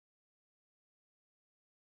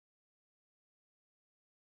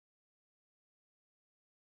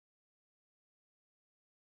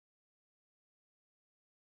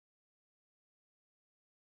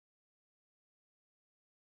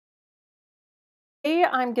Today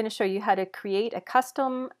I'm going to show you how to create a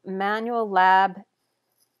custom manual lab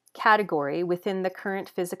category within the current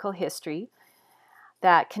physical history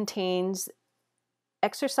that contains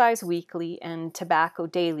exercise weekly and tobacco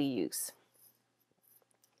daily use.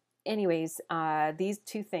 Anyways, these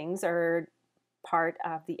two things are part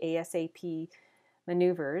of the ASAP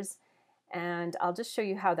maneuvers, and I'll just show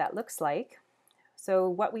you how that looks like. So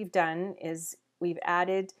what we've done is we've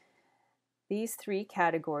added these three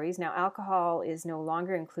categories. Now, alcohol is no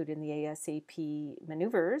longer included in the ASAP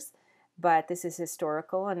maneuvers, but this is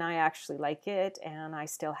historical and I actually like it, and I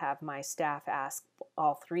still have my staff ask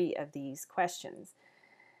all three of these questions.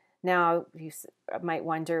 Now, you might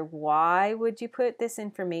wonder, why would you put this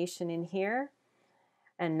information in here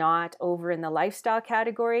and not over in the lifestyle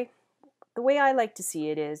category? The way I like to see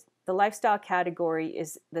it is the lifestyle category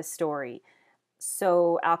is the story.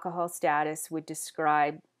 So alcohol status would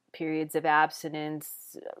describe periods of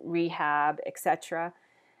abstinence, rehab, etc.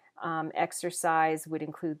 Exercise would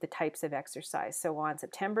include the types of exercise. So on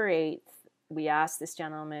September 8th, we asked this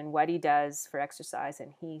gentleman what he does for exercise,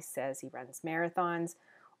 and he says he runs marathons.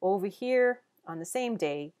 Over here, on the same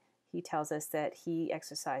day, he tells us that he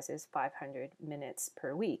exercises 500 minutes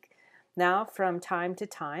per week. Now, from time to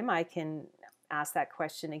time, I can ask that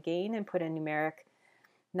question again and put a numeric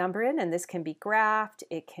number in, and this can be graphed.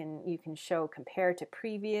 You can show compare to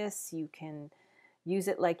previous. You can use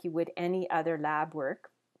it like you would any other lab work,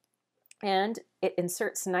 and it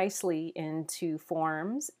inserts nicely into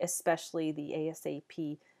forms, especially the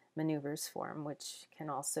ASAP maneuvers form, which can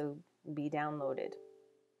also be downloaded.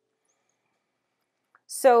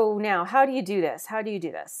 So now, how do you do this?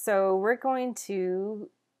 So we're going to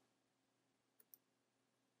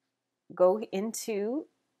go into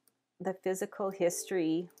the physical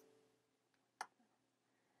history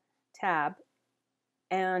tab,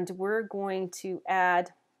 and we're going to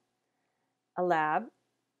add a lab.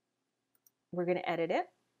 We're going to edit it,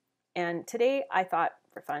 and today I thought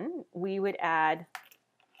for fun we would add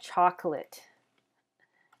chocolate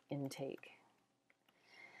intake.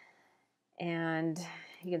 And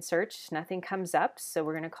you can search, nothing comes up, so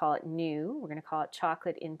we're going to call it new. We're going to call it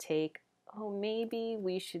chocolate intake. Oh, maybe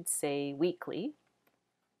we should say weekly.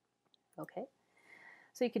 Okay,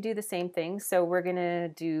 so you could do the same thing. So we're going to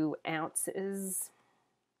do ounces,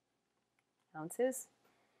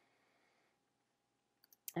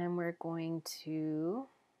 and we're going to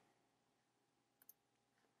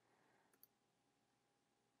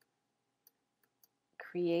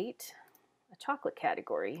create a chocolate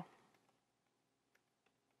category.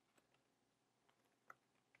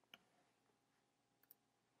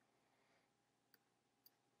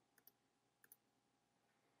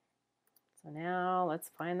 So now let's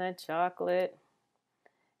find that chocolate.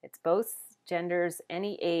 It's both genders,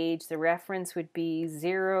 any age. The reference would be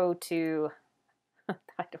 0 to, I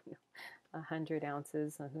don't know, 100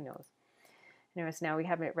 ounces, who knows. Anyways, now we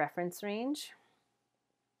have a reference range.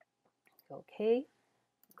 Okay,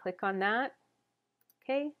 click on that.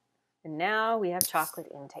 Okay, and now we have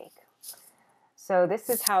chocolate intake. So this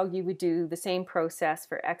is how you would do the same process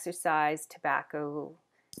for exercise, tobacco,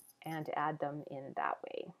 and add them in that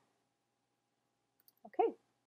way.